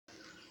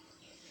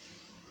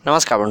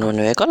নমস্কাৰ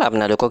বন্ধুসকল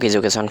আপোনালোকক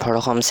এডুকেশ্যন ফৰ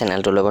অসম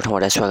চেনেলটোলৈ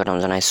প্ৰথমতে স্বাগতম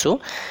জনাইছোঁ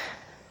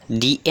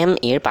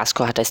DME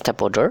 527টা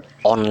পদৰ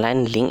অনলাইন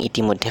লিংক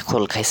ইতিমধ্যে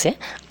খোল খাইছে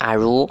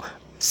আৰু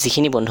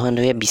যিখিনি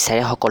বন্ধু-বান্ধৱে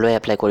বিচাৰে সকলোৱে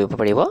এপ্লাই কৰিব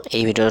পাৰিব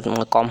এই ভিডিঅ'ত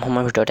মই কম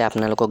সময়ৰ ভিতৰতে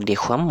আপোনালোকক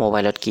দেখুৱাম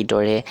মোবাইলত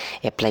কিদৰে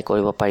এপ্লাই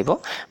কৰিব পাৰিব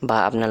বা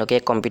আপোনালোকে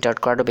কম্পিউটাৰত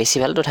কৰাটো বেছি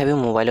ভাল তথাপিও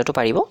মোবাইলতো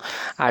পাৰিব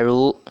আৰু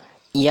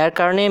ইয়াৰ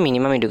কাৰণে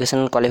মিনিমাম এডুকেশ্যন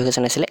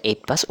কোৱালিফিকেশ্যন আছিল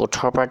 8 পাছ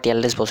 18 পৰা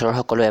 43 বছৰৰ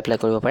সকলো এপ্লাই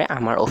কৰিব পাৰে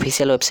আমাৰ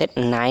অফিচিয়েল ৱেবছাইট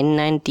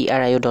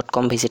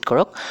 99triu.com ভিজিট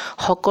কৰক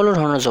সকলো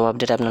ধৰণৰ জব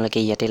আপডেট আপোনালোকে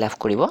ইয়াতে লাভ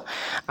কৰিব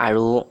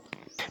আৰু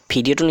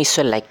ভিডিঅ'টো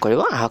নিশ্চয় লাইক কৰিব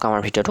আহক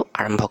আমাৰ ভিডিঅ'টো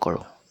আৰম্ভ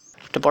কৰোঁ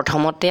তো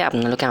প্ৰথমতে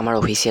আপোনালোকে আমাৰ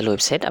অফিচিয়েল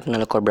ৱেবছাইট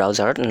আপোনালোকৰ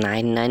ব্ৰাউজাৰত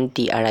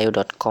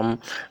 99triu.com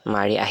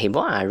মাৰি আহিব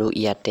আৰু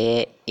ইয়াতে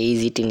এই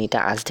যি তিনিটা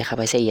আজ দেখা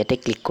পাইছে ইয়াতে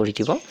ক্লিক কৰি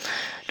দিব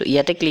তো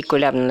ইয়াতে ক্লিক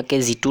কৰিলে আপোনালোকে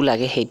যিটো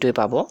লাগে সেইটোৱে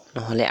পাব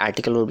নহলে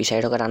আৰ্টিকেলৰ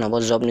বিচাৰি থকা টান হ'ব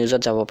জব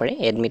নিউজত যাব পাৰে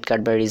এডমিট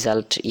কাৰ্ড বা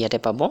ৰিজাল্ট ইয়াতে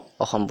পাব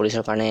অসম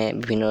পুলিচৰ কাৰণে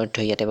বিভিন্ন তথ্য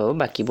ইয়াতে পাব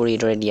বাকিবোৰ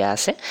এইদৰে দিয়া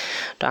আছে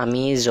তো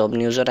আমি জব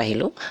নিউজত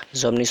আহিলো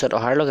জব নিউজত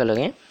অহাৰ লগে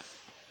লগে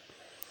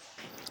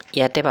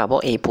ইয়াতে পাব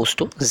এই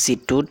পোষ্টটো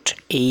যিটোত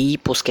এই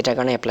পোষ্ট কেইটাৰ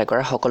কাৰণে এপ্লাই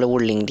কৰা সকলোবোৰ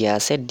লিংক দিয়া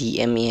আছে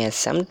DME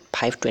Assam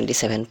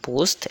 527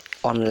 post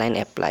online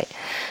apply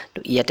তো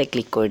ইয়াতে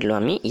ক্লিক কৰি দিলো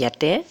আমি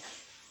ইয়াতে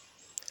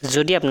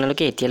যদি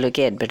আপোনালোকে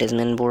এতিয়ালৈকে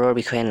এডভাৰটাইজমেন্টবোৰৰ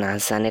বিষয়ে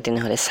নাজানে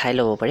তেনেহলে চাই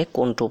ল'ব পাৰে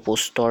কোনটো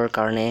পোষ্টৰ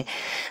কাৰণে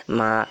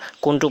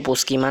কোনটো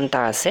পোষ্ট কিমানটা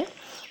আছে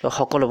তো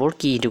সকলোবোৰ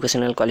কি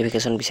এডুকেশ্যনাল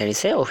কোৱালিফিকেশ্যন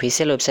বিচাৰিছে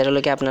অফিচিয়েল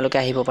ৱেবছাইটলৈকে আপোনালোকে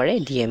আহিব পাৰে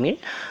DME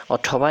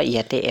অথবা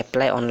ইয়াতে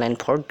apply online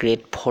for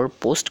grade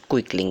 4 post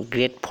quick link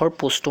grade 4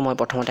 পোষ্টটো মই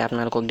প্ৰথমতে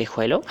আপোনালোকক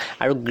দেখুৱাই লওঁ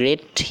আৰু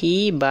গ্ৰেড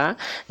 3 বা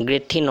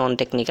গ্ৰেড 3 নন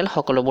টেকনিক্যাল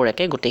সকলোবোৰ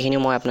একে গোটেইখিনি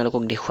মই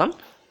আপোনালোকক দেখুৱাম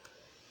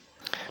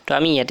তো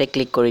আমি ইয়াতে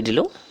ক্লিক কৰি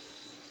দিলো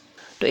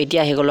তো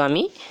এতিয়া আহি গলো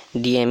আমি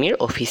DME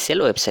অফিচিয়েল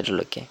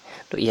ৱেবছাইটলৈকে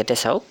তো ইয়াতে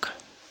চাওক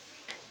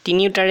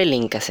তিনিটাৰে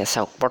লিংক আছে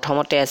চাওক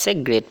প্ৰথমতে আছে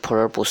গ্ৰেড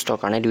 4 পোষ্টৰ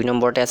কাৰণে দুই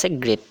নম্বৰতে আছে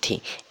গ্ৰেড 3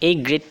 এই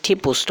গ্ৰেড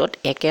 3 পোষ্টত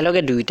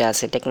একেলগে দুইটা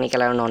আছে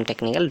টেকনিক্যাল আৰু নন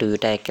টেকনিক্যাল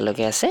দুইটা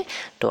একেলগে আছে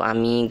তো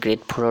আমি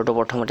গ্ৰেড 4 টো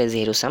প্ৰথমতে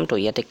যেহেতু চাম তো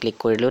ইয়াতে ক্লিক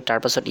কৰিলো তাৰ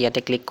পাছত ইয়াতে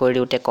ক্লিক কৰি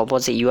দিওতে ক'ব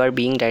যে U R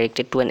being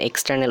directed two N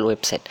external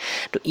website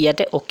তো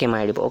ইয়াতে ওকে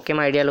মাৰি দিব ওকে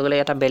মাৰি দিয়াৰ লগে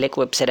লগে এটা বেলেগ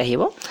ৱেবছাইট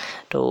আহিব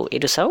তো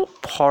এইটো চাওক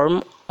form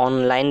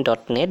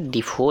online.net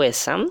Defoe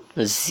Assam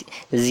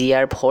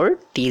GR4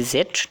 TZ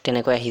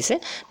তেনেকৈ আহিছে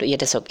তো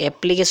ইয়াতে চাওক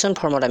এপ্লিকেশ্যন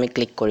ফৰ্মত আমি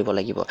ক্লিক কৰিব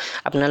লাগিব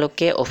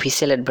আপোনালোকে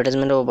অফিচিয়েল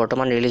এডভাৰটাইজমেন্ট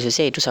বৰ্তমান ৰিলিজ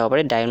হৈছে এইটো চাব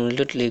পাৰে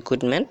ডাউনলোড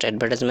ৰিক্ৰুটমেন্ট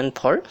এডভাৰটাইজমেন্ট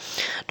ফৰ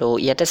তো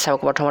ইয়াতে চাওক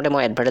প্ৰথমতে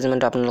মই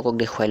এডভাৰটাইজমেন্ট আপোনালোকক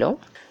দেখুৱাই লওঁ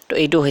তো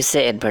এইটো হৈছে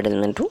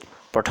এডভাৰটাইজমেন্টটো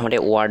প্ৰথমতে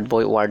ওয়াৰ্ড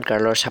বয় ওয়াৰ্ড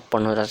গাৰ্লৰ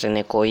 56টা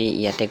তেনেকৈ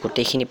ইয়াতে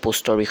গোটেইখিনি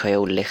পোষ্টৰ বিষয়ে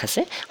উল্লেখ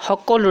আছে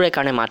সকলোৰে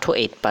কাৰণে মাথো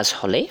 8 পাছ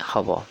হলেই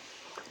হ'ব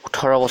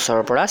 18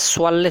 বছৰৰ পৰা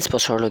 44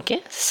 বছৰলৈকে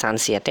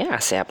চান্স ইয়াতে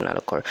আছে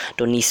আপোনালোকৰ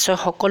তো নিশ্চয়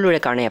সকলোৰে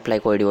কাৰণে এপ্লাই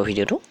কৰি দিব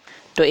ভিডিওটো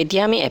তো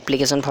এতিয়া আমি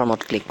এপ্লিকেশ্যন ফৰ্মত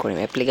ক্লিক কৰিম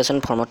এপ্লিকেশ্যন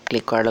ফৰ্মত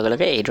ক্লিক কৰাৰ লগে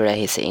লগে এইদৰে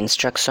আহিছে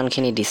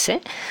ইনষ্ট্ৰাকচনখিনি দিছে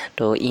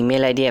তো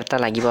ইমেইল আইডি এটা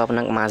লাগিব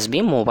আপোনাক মাষ্ট বি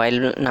মোবাইল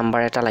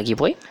নাম্বাৰ এটা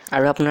লাগিবই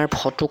আৰু আপোনাৰ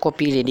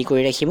ফটোকপি ৰেডি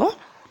কৰি ৰাখিব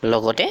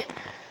লগতে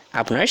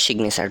আপোনাৰ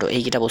সিগনেচাৰটো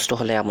এইকিটা বস্তু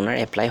হলে আপোনাৰ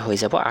এপ্লাই হৈ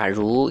যাব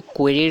আৰু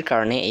কোৱেৰিৰ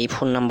কাৰণে এই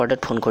ফোন নম্বৰটোত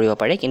ফোন কৰিব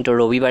পাৰে কিন্তু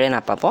ৰবিবাৰে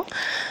নাপাব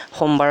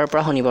সোমবাৰৰ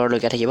পৰা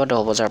শনিবাৰলৈকে থাকিব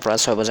 10 বজাৰ পৰা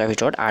 6 বজাৰ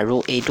ভিতৰত আৰু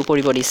এইটো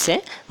কৰিব দিছে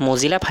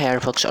মজিলা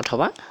ফায়াৰফক্স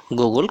অথবা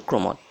গুগল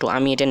ক্ৰোমত তো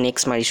আমি এটা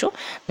নেক্সট মাৰিছো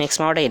নেক্সট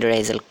মাৰতে এইদৰে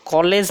আহিছিল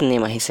কলেজ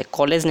নেম আহিছে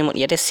কলেজ নেমত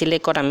ইয়াতে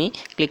সিলেক্টত আমি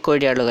ক্লিক কৰি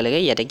দিয়াৰ লগে লগে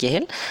ইয়াতে কি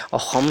আহিল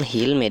Assam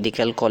hill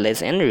medical college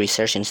and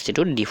research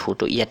institute Diphu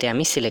তো ইয়াতে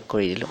আমি সিলেক্ট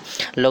কৰি দিলো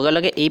লগে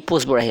লগে এই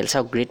পোষ্টবোৰ আহিল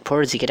চাওক গ্ৰেড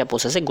 4 যিকেইটা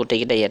পোষ্ট আছে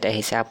গোটেইকেইটা ইয়াতে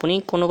আহিছে আপুনি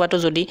কোনোবাটো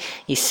যদি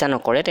ইচ্ছা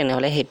নকৰে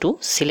তেনেহলে হেতু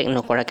সিলেক্ট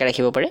নকৰাকে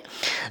ৰাখিব পাৰে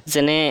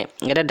যেনে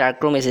এটা ডাৰ্ক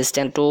ৰুম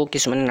এসিস্ট্যান্টটো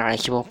কিছুমানে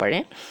নাৰাখিব পাৰে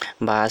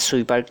বা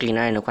সুইপাৰ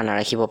ক্লিনাৰ এনেকুৱা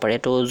নাৰাখিব পাৰে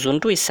তো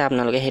যোনটো ইচ্ছা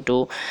আপোনালোকে হেতু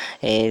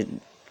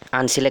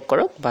আনসিলেক্ট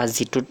কৰক বা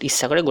যিটো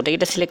ইচ্ছা কৰে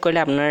গোটেইকেইটা সিলেক্ট কৰিলে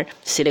আপোনাৰ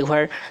সিলেক্ট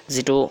হোৱাৰ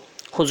যিটো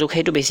সুযোগ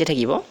হেতু বেছি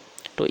থাকিব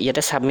তো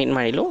ইয়াতে সাবমিট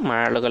মাৰিলো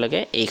মাৰাৰ লগে লগে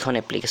এইখন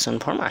এপ্লিকেশ্যন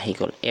ফৰ্ম আহি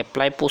গল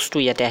এপ্লাই পোষ্টটো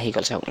ইয়াতে আহি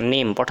গল চাওক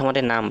নেম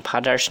প্ৰথমতে নাম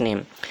ফাদাৰ্স নেম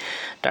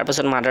তাৰ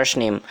পাছত mothers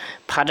name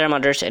father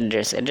mothers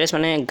address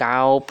মানে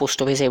গাঁও পোষ্ট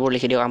অফিচ এইবোৰ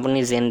লিখি দিয়ক আপুনি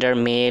জেন্ডাৰ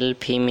মেল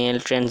ফিমেল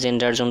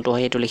ট্ৰান্সজেন্ডাৰ যোনটো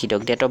হয় সেইটো লিখি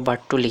দিয়ক ডেট অফ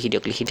বাৰ্থটো লিখি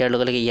দিয়ক লিখি দিয়াৰ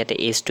লগে লগে ইয়াতে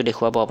এজটো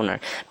দেখুৱাব আপোনাৰ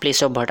প্লেস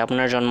অফ বাৰ্থ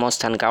আপোনাৰ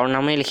জন্মস্থান গাঁৱৰ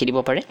নামে লিখি দিব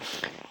পাৰে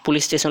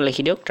পুলিচ ষ্টেচন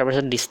লিখি দিয়ক তাৰ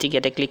পাছত ডিস্ট্ৰিক্ট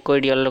ইয়াতে ক্লিক কৰি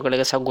দিয়াৰ লগে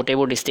লগে চাওক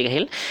গোটেইবোৰ ডিস্ট্ৰিক্ট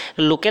আহিল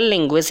লোকেল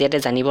ল্যাঙ্গুৱেজ ইয়াতে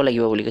জানিব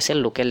লাগিব বুলি কৈছে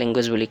লোকেল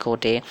ল্যাঙ্গুৱেজ বুলি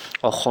কওঁতে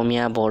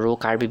অসমীয়া বড়ো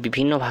কাৰ্বি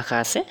বিভিন্ন ভাষা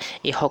আছে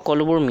এই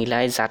সকলোবোৰ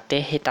মিলাই যাতে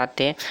হে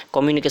তাতে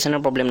কমিউনিকেশ্যনৰ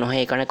প্ৰবলেম নহয়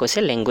এই কাৰণে কৈছে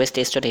ল্যাঙ্গুৱেজ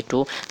টেষ্টত এটো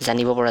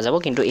জানিব পৰা যাব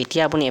কিন্তু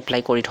এতিয়া আপুনি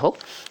এপ্লাই কৰি থওক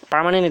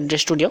পাৰ্মানেন্ট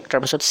এড্ৰেছটো দিয়ক তাৰ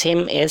পাছত সেম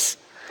এজ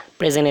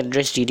প্ৰেজেন্ট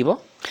এড্ৰেছ দি দিব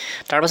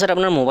তাৰ পাছত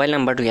আপোনাৰ মোবাইল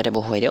নাম্বাৰটো ইয়াতে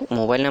বহুৱাই দিয়ক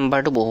মোবাইল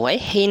নাম্বাৰটো বহুৱাই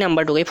সেই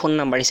নাম্বাৰটোকে ফোন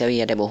নাম্বাৰ হিচাপে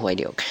ইয়াতে বহুৱাই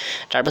দিয়ক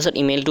তাৰ পাছত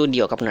ইমেইলটো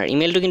দিয়ক আপোনাৰ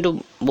ইমেইলটো কিন্তু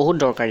বহুত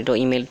দৰকাৰী তো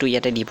ইমেইলটো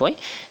ইয়াতে দিবই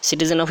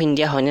সিটিজেন অফ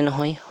ইন্ডিয়া হয় নে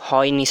নহয়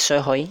হয়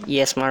নিশ্চয় হয়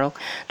ইয়েস মাৰক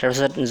তাৰ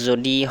পাছত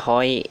যদি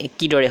হয়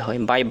কি দৰে হয়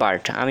বাই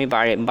বাৰ্থ আমি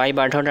বাই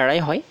বাৰ্থৰ দ্বাৰাই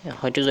হয়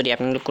হয়তো যদি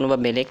আপোনালোক কোনোবা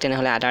বেলেগ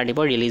তেনেহলে আদাৰ দিব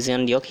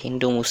ৰিলিজিয়ন দিয়ক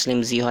হিন্দু মুছলিম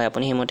যি হয়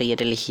আপুনি হেমতে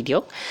ইয়াতে লিখি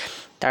দিয়ক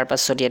তাৰ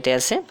পাছত ইয়াতে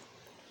আছে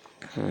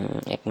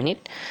এক minute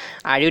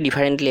R U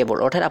differently able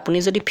অৰ্থাৎ আপুনি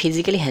যদি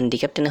ফিজিক্যালি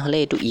হ্যান্ডিক্যাপ তেনেহলে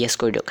এটো ইয়েস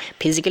কৰি দিয়ক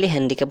ফিজিক্যালি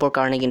হ্যান্ডিক্যাপৰ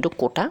কাৰণে কিন্তু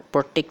কোটা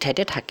প্ৰত্যেক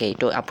ঠাইতে থাকে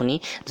তো আপুনি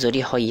যদি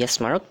হয় ইয়েস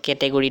মাৰক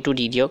ক্যাটেগৰীটো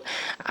দি দিয়ক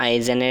আই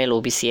general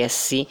OBC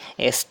SC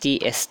ST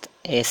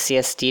SC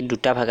ST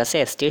দুটা ভাগ আছে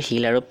ST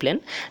হিল আৰু প্লেন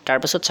তাৰ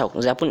পাছত চাওক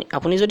যে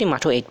আপুনি যদি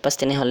মাথো 8 পাস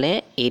তেনেহলে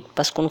 8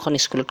 পাস কোনখন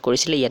স্কুলত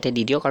কৰিছিলে ইয়াতে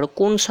দি দিয়ক আৰু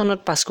কোন সনত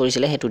পাস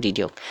কৰিছিলে হেতু দি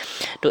দিয়ক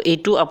তো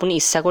এইটো আপুনি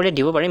ইচ্ছা কৰিলে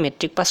দিব পাৰে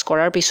মেট্ৰিক পাস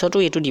কৰাৰ পিছতো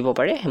এইটো দিব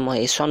পাৰে মই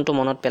এই সনটো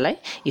মনত পেলাই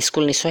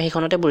স্কুল নিশ্চয়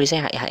সেইখনতে পঢ়িছে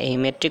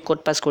মেট্ৰিক কোড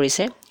পাস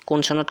কৰিছে কোন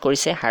সনত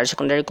কৰিছে হায়াৰ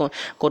সেকেন্ডাৰী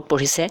কোড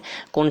পঢ়িছে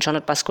কোন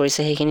সনত পাস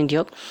কৰিছে সেইখিনি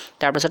দিয়ক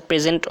তাৰ পাছত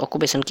প্ৰেজেন্ট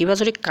অকুপেশন কিবা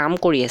যদি কাম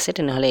কৰি আছে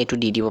তেনেহলে এইটো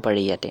দি দিব পাৰে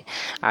ইয়াতে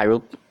আৰু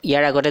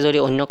ইয়াৰ আগতে যদি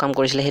অন্য কাম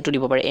কৰিছিলে হেতু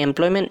দিব পাৰে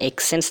এমপ্লয়মেন্ট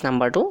এক্সচেঞ্জ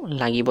নাম্বাৰটো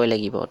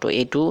লাগিব তো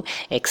এইটো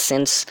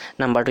এক্সচেঞ্জ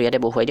নাম্বাৰটো ইয়াতে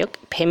বহুৱাই দিয়ক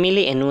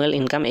ফ্যামিলি এনুৱেল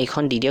ইনকাম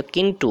এইখন দি দিয়ক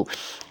কিন্তু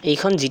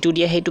এইখন যেটো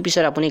দিয়া হেতু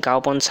পিছত আপুনি গাঁও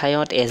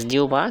পঞ্চায়ত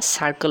এসডিও বা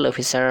সাৰ্কেল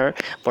অফিচাৰৰ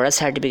পৰা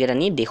সাৰ্টিফিকেট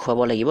আনি দেখুৱাব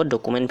লাগিব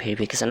ডকুমেন্ট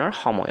ভেৰিফিকেশনৰ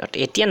সময়ত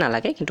এতিয়া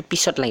নালাগে কিন্তু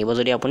পিছত লাগিব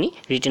যদি আপুনি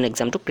ৰিটেন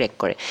এক্সামটো ক্ৰেক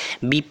কৰে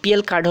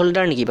বিপিএল কাৰ্ড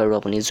হোল্ডাৰ নেকি বাৰু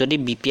আপুনি যদি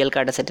বিপিএল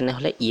কাৰ্ড আছে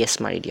তেনেহলে ইয়েস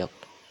মাৰি দিয়ক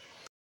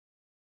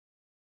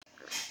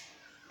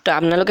তো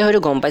আপোনালোকে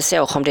হয়তো গম পাইছে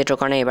অসম টেটৰ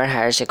কাৰণে এবাৰ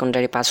হায়াৰ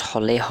সেকেন্ডাৰী পাস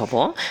হলে হ'ব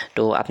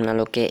তো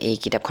আপোনালোকে এই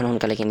কিতাপখন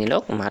সোনকালে কিনি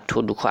লওক মাথো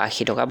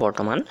 280 টকা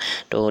বৰ্তমান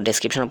তো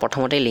ডেসক্ৰিপচনৰ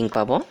প্ৰথমতে লিংক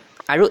পাব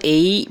আৰু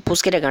এই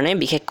পোষ্ট কেটাৰ কাৰণে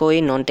বিশেষকৈ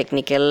নন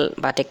টেকনিক্যাল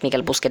বা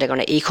টেকনিক্যাল পোষ্ট কেটাৰ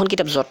কাৰণে এইখন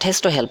কিতাপ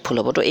যথেষ্ট হেল্পফুল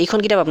হ'ব তো এইখন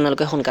কিতাপ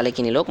আপোনালোকে সোনকালে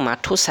কিনি লওক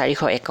মাথো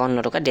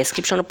 451 টকা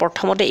ডেসক্ৰিপচনৰ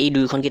প্ৰথমতে এই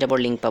দুইখন কিতাপৰ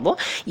লিংক পাব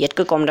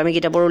ইয়াতকৈ কম দামী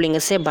কিতাপৰো লিংক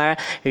আছে বা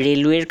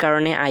ৰেলৱেৰ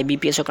কাৰণে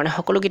IBPS ৰ কাৰণে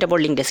সকলো কিতাপৰ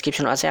লিংক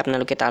ডেসক্ৰিপচন আছে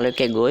আপোনালোকে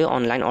তালৈকে গৈ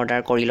অনলাইন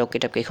অৰ্ডাৰ কৰি লওক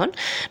কিতাপ কেইখন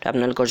তো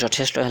আপোনালোকৰ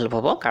যথেষ্ট হেল্প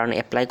হ'ব কাৰণ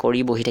এপ্লাই কৰি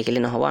বহি থাকিলে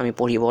নহব আমি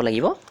পঢ়িব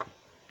লাগিব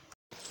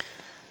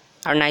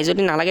আৰু নাই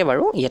যদি নালাগে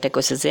বাৰু ইয়াতে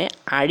কৈছে যে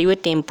R U A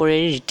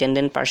temporary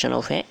ৰিটেন্ডেন্ট person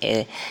of A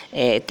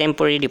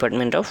temporary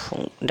department of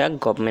the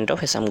government of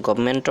Assam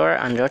গভৰ্নমেন্টৰ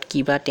আন্ডাৰত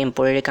কিবা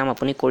টেম্পৰেৰী কাম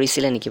আপুনি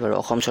কৰিছিলে নেকি বাৰু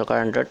অসম চৰকাৰৰ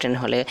আন্ডাৰত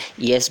তেনেহলে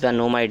ইয়েস বা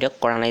নো মাৰি দিয়ক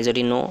কৰা নাই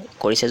যদি নো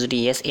কৰিছে যদি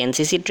ইয়েস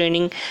এনসিসি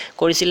ট্ৰেইনিং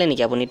কৰিছিলে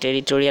নেকি আপুনি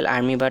টেৰিটৰিয়েল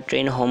আৰ্মি বা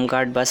ট্ৰেইন হোম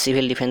গাৰ্ড বা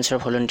সিভিল ডিফেন্সৰ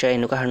ভলন্টিয়াৰ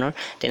এনেকুৱা ধৰণৰ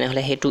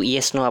তেনেহলে হেতু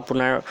ইয়েস নো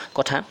আপোনাৰ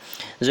কথা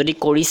যদি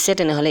কৰিছে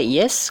তেনেহলে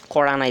ইয়েস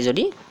কৰা নাই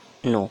যদি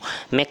নো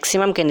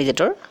ম্যাক্সিমাম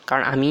ক্যান্ডিডেটৰ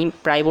কাৰণ আমি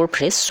প্ৰায়বোৰ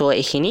ফ্ৰেছ সো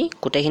এইখিনি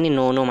গোটেইখিনি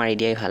নো মাৰি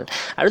দিয়াই ভাল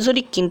আৰু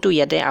যদি কিন্তু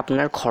ইয়াতে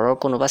আপোনাৰ ঘৰৰ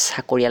কোনোবা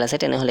চাকৰিয়াল আছে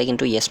তেনেহলে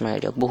কিন্তু ইয়েস মাৰি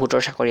দিয়ক বহুতৰ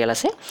চাকৰিয়াল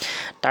আছে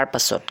তাৰ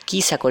পাছত কি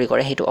চাকৰি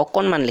কৰে হেতু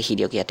অকনমান লিখি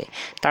দিয়ক ইয়াতে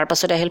তাৰ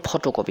পাছত আহিল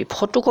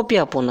ফটোকপি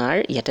আপোনাৰ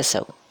ইয়াতে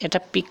চাওক এটা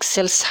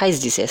পিক্সেল সাইজ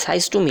দিছে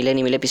সাইজটো মিলে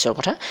নিমিলে পিছৰ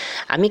কথা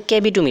আমি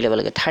কেবিটো মিলাব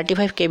লাগে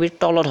 35 কেবিৰ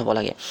তলত হ'ব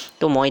লাগে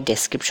তো মই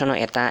ডেসক্ৰিপচনত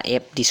এটা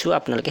এপ দিছো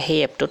আপোনালোকে সেই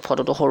এপটোত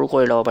ফটোটো সৰু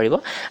কৰি ল'ব পাৰিব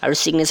আৰু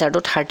সিগনেচাৰটো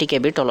 30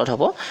 কেবিৰ তলত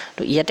হ'ব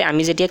তো ইয়াতে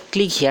আমি যেতিয়া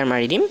ক্লিক হিয়াৰ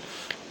মাৰি দিম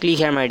ক্লিক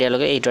হিয়াৰ মাৰি দিয়াৰ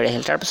লগে এইটোৰে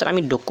আহিল তাৰ পাছত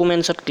আমি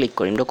ডকুমেন্টছত ক্লিক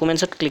কৰিম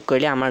ডকুমেন্টছত ক্লিক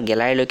কৰিলে আমাৰ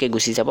গ্যালাৰীলৈকে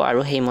গুচি যাব আৰু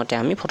সেই মতে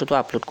আমি ফটোটো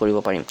আপলোড কৰিব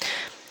পাৰিম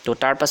তো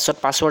তাৰ পাছত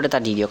পাসওয়াৰ্ড এটা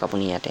দি দিয়ক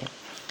আপুনি ইয়াতে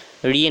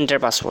ৰি-এন্টাৰ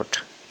পাসওয়াৰ্ড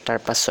তাৰ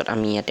পাছত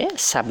আমি ইয়াতে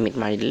সাবমিট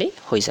মাৰি দিলে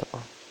হৈ যাব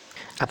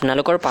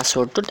আপোনালোকৰ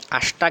পাসওয়াৰ্ডটোত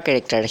 8টা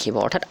ক্যাৰেক্টাৰ ৰাখিব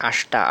অৰ্থাৎ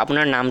 8টা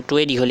আপোনাৰ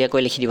নামটোৱে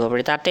দীঘলীয়াকৈ লিখি দিব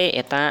পাৰে তাতে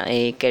এটা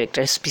এই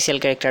ক্যাৰেক্টাৰ স্পেশাল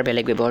ক্যাৰেক্টাৰ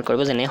বেলেগ ব্যৱহাৰ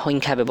কৰিব যেনে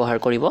সংখ্যা ব্যৱহাৰ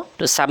কৰিব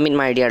তো সাবমিট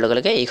মাৰি দিয়াৰ লগে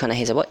লগে এইখন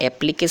আহি যাব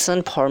application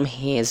form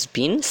has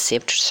been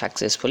saved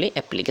successfully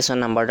application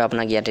নাম্বাৰটো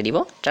আপোনাক ইয়াতে দিব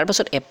তাৰ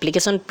পাছত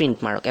এপ্লিকেশন প্ৰিন্ট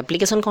মাৰক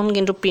এপ্লিকেশনখন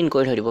কিন্তু প্ৰিন্ট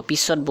কৰি থৈ দিব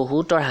পিছত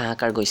বহুতৰ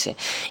হাহাকাৰ গৈছে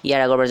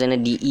ইয়াৰ আগৰবাৰ যেনে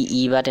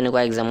DEE বা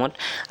তেনেকুৱা এক্সামত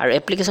আৰু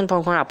এপ্লিকেশন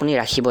ফৰ্মখন আপুনি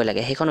ৰাখিবই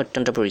লাগে সেইখন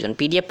অত্যন্ত প্ৰয়োজন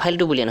PDF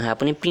ফাইলটো বুলি নহয়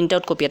আপুনি প্ৰিন্ট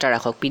আউট কপি এটা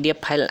ৰাখক PDF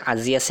ফাইল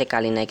আজি আছে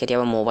কালি নাই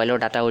কেতিয়াবা মোবাইলৰ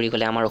ডাটা উৰি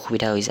গলে আমাৰ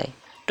অসুবিধা হৈ যায়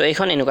তো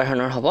এইখন এনেকুৱা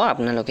ধৰণৰ হ'ব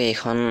আপোনালোকে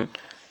এইখন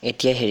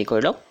এতিয়া হেৰি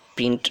কৰি লওক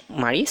প্ৰিন্ট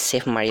মাৰি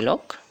সেভ মাৰি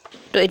লওক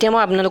তো এতিয়া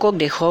মই আপোনালোকক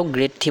দেখাও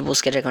গ্ৰেড 3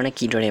 পোষ্ট কেটাৰ কাৰণে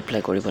কি দৰে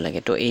এপ্লাই কৰিব লাগে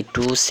তো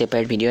এইটো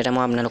সেপাৰেট ভিডিও এটা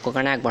মই আপোনালোকৰ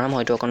কাৰণে আগবঢ়াম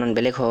হয়তো অকণমান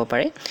বেলেগ হ'ব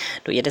পাৰে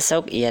তো ইয়াতে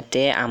চাওক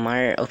ইয়াতে আমাৰ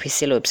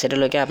অফিচিয়েল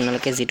ৱেবছাইটলৈকে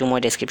আপোনালোকে যেটো মই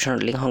ডেসক্ৰিপচনত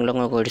লিংক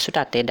সংলগ্ন কৰি দিছো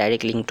তাতে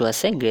ডাইৰেক্ট লিংকটো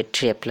আছে গ্ৰেড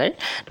 3 এপ্লাই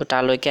তো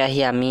তালৈকে আহি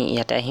আমি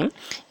ইয়াতে আহিম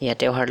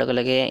ইয়াতে অহাৰ লগে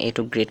লগে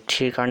এইটো গ্ৰেড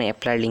 3 ৰ কাৰণে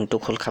এপ্লাই লিংকটো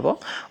খোল খাব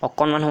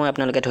অকণমান সময়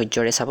আপোনালোকে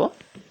ধৈৰ্যৰে চাব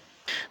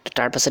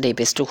তাৰ পাছত এই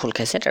পেজটো খোল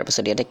খাইছে তাৰ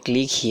পাছত ইয়াতে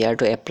click here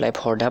two apply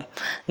for the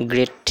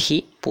grade 3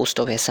 post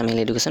off Assamese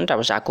education তাৰ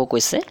পাছত আকৌ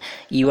কৈছে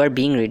U R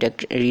being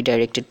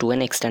ৰিডাইৰেক্টেড two N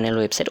external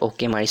website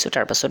okay মাৰিছো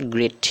তাৰ পাছত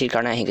গ্ৰেড 3 ৰ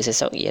কাৰণে আহি গৈছে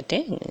চাওক ইয়াতে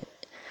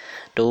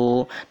তো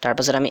তাৰ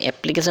পাছত আমি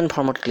এপ্লিকেশন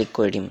ফৰ্মত ক্লিক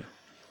কৰি দিম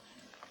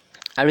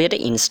আৰু ইয়াতে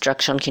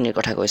ইনস্ট্ৰাকশন খিনিৰ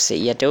কথা কৈছে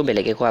ইয়াতেও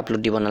বেলেগ একো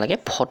আপলোড দিব নালাগে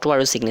ফটো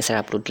আৰু সিগনেচাৰ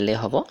আপলোড দিলে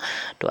হ'ব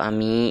তো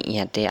আমি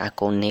ইয়াতে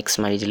আকৌ নেক্সট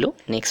মাৰি দিলো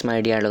নেক্সট মাৰি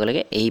দিয়াৰ লগে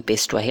লগে এই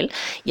পেজটো আহিল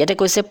ইয়াতে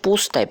কৈছে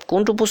পোষ্ট টাইপ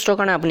কোনটো পোষ্টৰ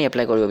কাৰণে আপুনি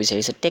এপ্লাই কৰিব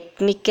বিচাৰিছে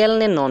টেকনিক্যাল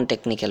নে নন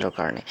টেকনিক্যালৰ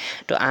কাৰণে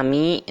তো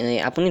আমি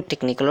আপুনি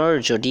টেকনিক্যালৰ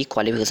যদি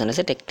কোৱালিফিকেশন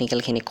আছে টেকনিক্যাল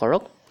খিনি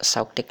কৰক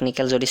চাওক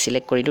টেকনিক্যাল যদি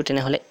সিলেক্ট কৰি দিও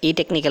তেনে হলে এই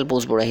টেকনিক্যাল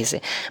পোষ্টবোৰ আহিছে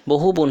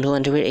বহু বন্ধু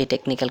বান্ধৱীৰ এই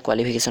টেকনিক্যাল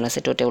কোৱালিফিকেশন আছে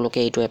তো তেওঁলোকে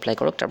এইটো এপ্লাই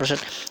কৰক তাৰ পাছত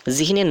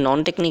যিখিনি নন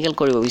টেকনিক্যাল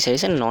কৰিব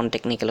বিচাৰিছে নন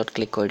টেকনিক্যালত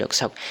ক্লিক কৰি দিয়ক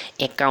চাওক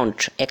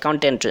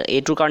একাউন্টেন্ট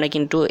এইটোৰ কাৰণে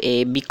কিন্তু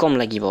বিকম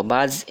লাগিব বা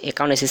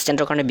একাউন্ট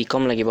এসিস্টেন্টৰ কাৰণে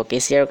বিকম লাগিব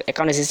কেচিয়াৰ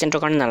একাউন্ট এসিস্টেন্টৰ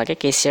কাৰণে নালাগে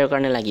কেচিয়াৰ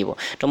কাৰণে লাগিব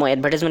তো মই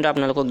এডভাৰটাইজমেন্ট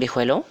আপোনালোকক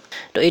দেখুৱাই লও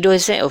তো এইটো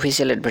হৈছে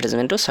অফিচিয়েল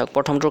এডভাৰটাইজমেন্টটো চাওক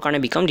প্ৰথমটোৰ কাৰণে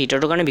বিকম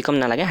দ্বিতীয়টোৰ কাৰণে বিকম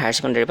নালাগে হায়াৰ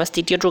সেকেন্ডাৰী পাস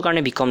তৃতীয়টোৰ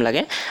কাৰণে বিকম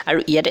লাগে আৰু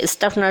ইয়াতে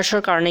ষ্টাফ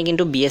নাৰ্ছৰ কাৰণে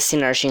কিন্তু বিএসসি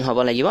নাৰ্ছিং হ'ব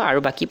লাগিব আৰু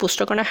বাকি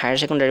পোষ্টৰ কাৰণে হায়াৰ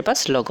সেকেন্ডাৰী পাস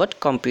লগত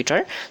কম্পিউটাৰ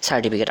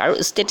সাৰ্টিফিকেট আৰু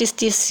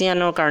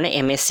ষ্টেটিষ্টিচিয়ানৰ কাৰণে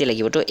এমএসসি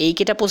লাগিব তো এই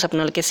কিটা পোষ্ট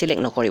আপোনালোকে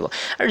সিলেক্ট নকৰিব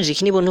আৰু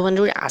যিখিনি বন্ধু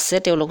বান্ধৱী আছে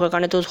তেওঁলোকৰ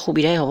কাৰণে তো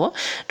সুবিধাই হ'ব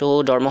তো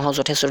দৰমহা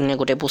যথেষ্ট ধুনীয়া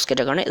গোটেই পোষ্ট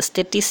কেইটাৰ কাৰণে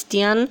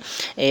ষ্টেটিষ্টিয়ান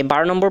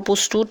 12 নম্বৰ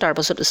পোষ্টটো তাৰ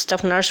পাছত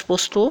ষ্টাফ নাৰ্ছ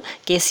পোষ্টটো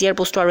কেচিয়াৰ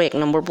পোষ্টটো আৰু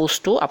 1 নম্বৰ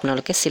পোষ্টটো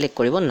আপোনালোকে সিলেক্ট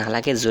কৰিব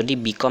নালাগে যদি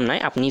বিকম নাই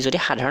আপুনি যদি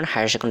সাধাৰণ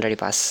হায়াৰ সেকেন্ডাৰী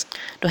পাস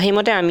তো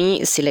হেইমতে আমি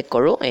সিলেক্ট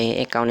কৰো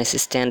একাউন্ট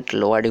এসিস্টেন্ট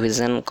লোৱাৰ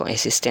ডিভিজন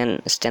এসিস্টেন্ট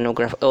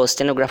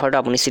ষ্টেনোগ্ৰাফাৰটো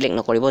আপুনি সিলেক্ট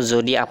নকৰিব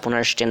যদি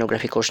আপোনাৰ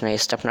ষ্টেনোগ্ৰাফি কোৰ্স নাই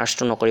ষ্টাফ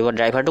নাৰ্ছটো নকৰিব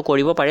ড্ৰাইভাৰটো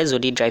কৰিব পাৰে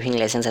যদি ড্ৰাইভিং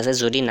লাইসেন্স আছে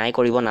যদি নাই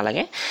কৰিব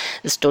নালাগে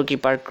ষ্ট'ৰ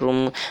কিপাৰ ক্ৰুম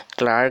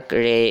ক্লাৰ্ক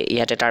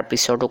ইয়াতে তাৰ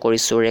পিছৰটো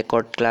কৰিছো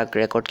ৰেকৰ্ড ক্লাৰ্ক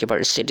ৰেকৰ্ড কিপাৰ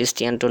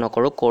ষ্টেটিষ্টিয়ানটো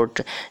নকৰো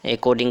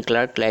coding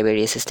clerk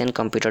library assistant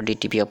computer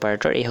DTP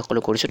operator এই সকলো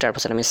কৰিছো তাৰ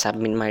পাছত আমি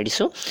সাবমিট মাৰি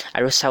দিছো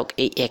আৰু চাওক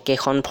এই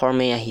একেখন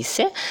ফৰ্মে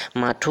আহিছে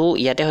মাথো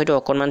ইয়াতে হয়তো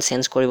অকনমান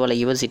চেঞ্জ কৰিব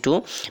লাগিব যেটো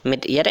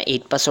ইয়াতে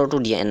 8 পাছৰটো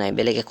দিয়া নাই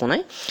বেলেগ একো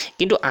নাই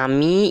কিন্তু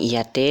আমি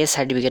ইয়াতে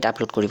সাৰ্টিফিকেট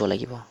আপলোড কৰিব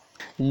লাগিব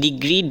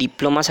ডিগ্ৰী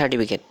ডিপ্লোমা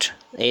সাৰ্টিফিকেট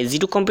এই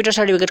যেটো কম্পিউটাৰ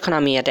সাৰ্টিফিকেটখন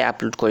আমি ইয়াতে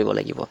আপলোড কৰিব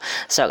লাগিব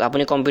চাওক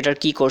আপুনি কম্পিউটাৰ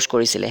কি কোৰ্স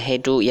কৰিছিলে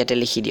হেতু ইয়াতে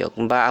লিখি দিয়ক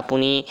বা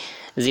আপুনি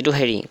যেটো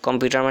হেৰি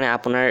কম্পিউটাৰ মানে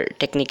আপোনাৰ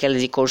টেকনিক্যাল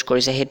যি কোৰ্স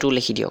কৰিছে হেতু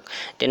লিখি দিয়ক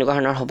তেনেকুৱা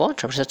ধৰণৰ হ'ব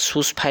তাৰ পিছত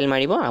চুজ ফাইল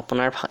মাৰিব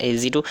আপোনাৰ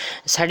যেটো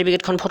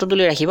সাৰ্টিফিকেটখন ফটো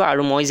তুলি ৰাখিব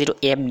আৰু মই যেটো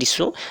এপ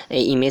দিছো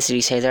এই ইমেজ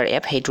ৰিসাইজাৰ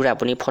এপ হেতুৰে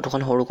আপুনি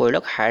ফটোখন সৰু কৰি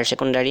লওক higher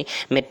secondary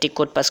matric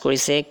code pass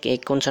কৰিছে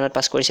কোন চনত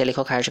পাস কৰিছে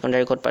লিখক হায়াৰ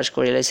সেকেন্ডাৰী কোড পাস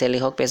কৰিছে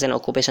লিখক প্ৰেজেন্ট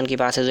অকুপেশন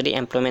কিবা আছে যদি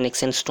employment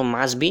exchange two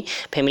must be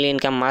family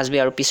income must be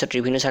আৰু পিছত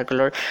ৰেভিনিউ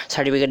সাৰ্কেলৰ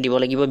সাৰ্টিফিকেট দিব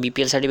লাগিব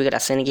বিপিএল সাৰ্টিফিকেট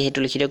আছে নেকি হেতু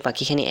লিখি দিয়ক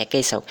বাকিখিনি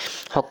একেই চাওক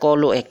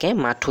সকলো একে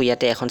মাথো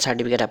ইয়াতে এখন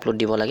সাৰ্টিফিকেট আপলোড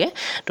দিব লাগে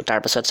তো তাৰ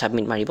পাছত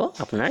সাবমিট মাৰিব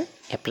আপোনাৰ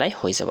এপ্লাই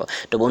হৈ যাব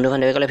তো বন্ধু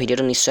বান্ধৱীসকলে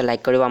ভিডিওটো নিশ্চয় লাইক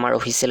কৰিব আমাৰ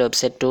অফিচিয়েল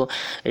ওয়েবসাইটটো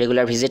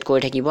ৰেগুলাৰ ভিজিট কৰি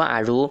থাকিব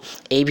আৰু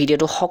এই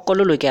ভিডিওটো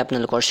সকলোলৈকে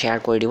আপোনালোকৰ শেয়াৰ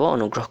কৰি দিব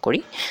অনুগ্ৰহ কৰি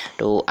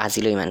তো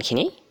আজিলৈ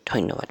ইমানখিনি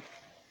ধন্যবাদ